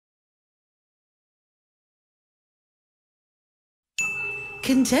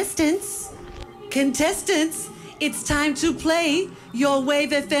Contestants, it's time to play your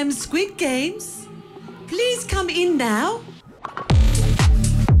Wave FM Squid Games. Please come in now.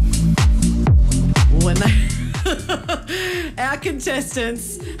 When our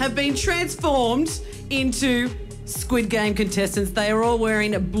contestants have been transformed into Squid Game contestants. They are all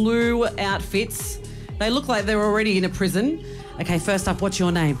wearing blue outfits. They look like they're already in a prison. Okay, first up, what's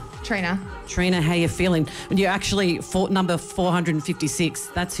your name? Trina. Trina, how you feeling? And you're actually number 456.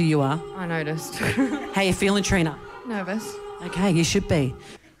 That's who you are. I noticed. How you feeling, Trina? Nervous. Okay, you should be.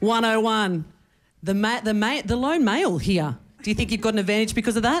 101. The lone male here. Do you think you've got an advantage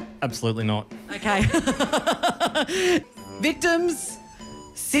because of that? Absolutely not. Okay. Victims,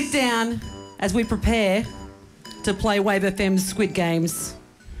 sit down as we prepare to play Wave FM's Squid Games.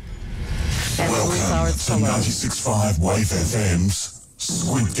 Welcome to 96.5 Wave FM's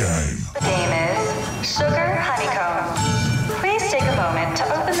Squid Game. The game is Sugar Honeycomb. Please take a moment to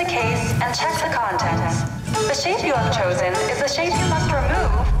open the case and check the contents. The shape you have chosen is the shape you must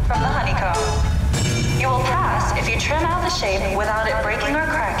remove from the honeycomb. You will pass if you trim out the shape without it breaking or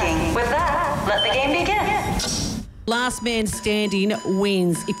cracking. With that, let the game begin. Last man standing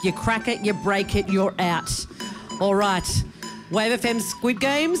wins. If you crack it, you break it, you're out. All right. Wave FM Squid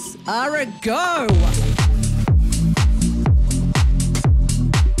Games are a go.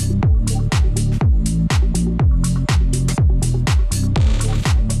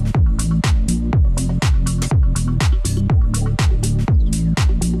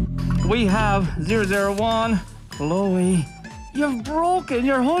 We have 001. Chloe, you've broken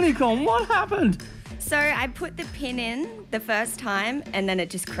your honeycomb. What happened? So I put the pin in the first time and then it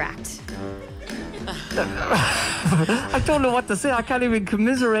just cracked. I don't know what to say. I can't even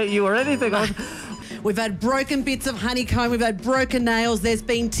commiserate you or anything. We've had broken bits of honeycomb. We've had broken nails. There's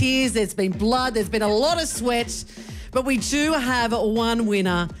been tears. There's been blood. There's been a lot of sweat. But we do have one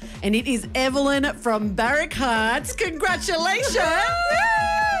winner, and it is Evelyn from Barrack Heights. Congratulations.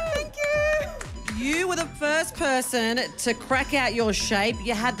 Thank you. You were the first person to crack out your shape.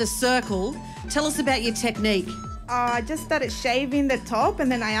 You had the circle. Tell us about your technique. I just started shaving the top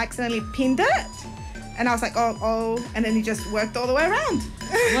and then I accidentally pinned it. And I was like, oh, and then it just worked all the way around.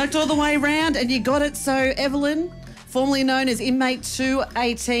 Worked all the way around and you got it. So, Evelyn, formerly known as Inmate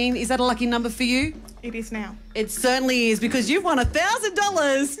 218, is that a lucky number for you? It is now. It certainly is, because you've won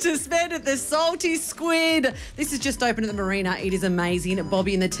 $1,000 to spend at the Salty Squid. This is just open at the marina. It is amazing.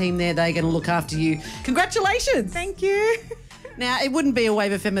 Bobby and the team there, they're going to look after you. Congratulations. Thank you. Now, it wouldn't be a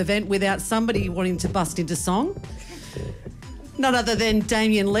Wave FM event without somebody wanting to bust into song. None other than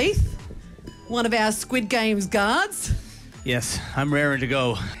Damien Leith, one of our Squid Games guards. Yes, I'm raring to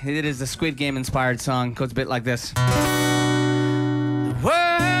go. It is the Squid Game inspired song. It goes a bit like this. The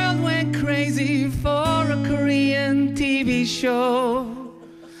world went crazy for a Korean TV show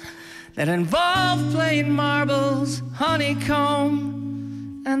that involved playing marbles,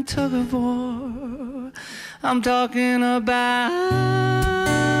 honeycomb, and tug of war. I'm talking about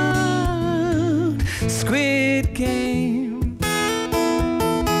Squid Game.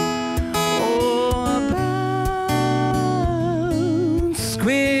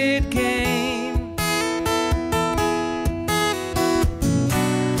 Squid Game.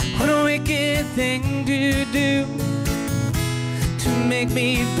 What a wicked thing to do to make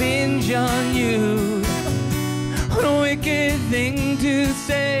me binge on you. What a wicked thing to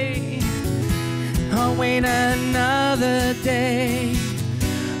say. I'll wait another day.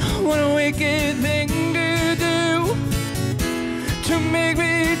 What a wicked thing to do to make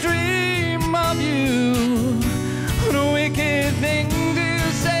me dream of you. What a wicked thing to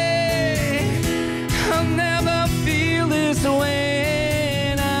say. I'll never feel this way.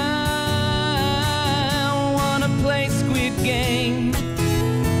 And I wanna play Squid Game.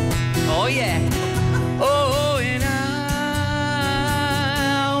 Oh yeah. Oh, and I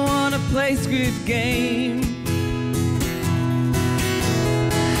wanna play Squid Game.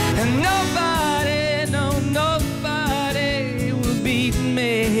 And nobody, no, nobody will beat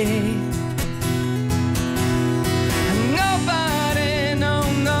me.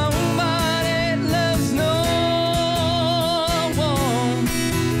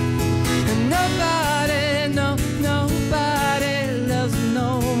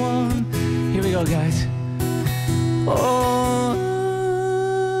 Guys, oh,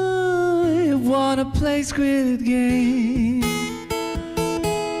 I wanna play Squid Game.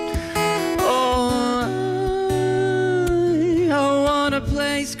 Oh, I wanna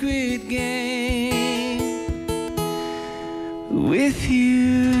play Squid Game with you.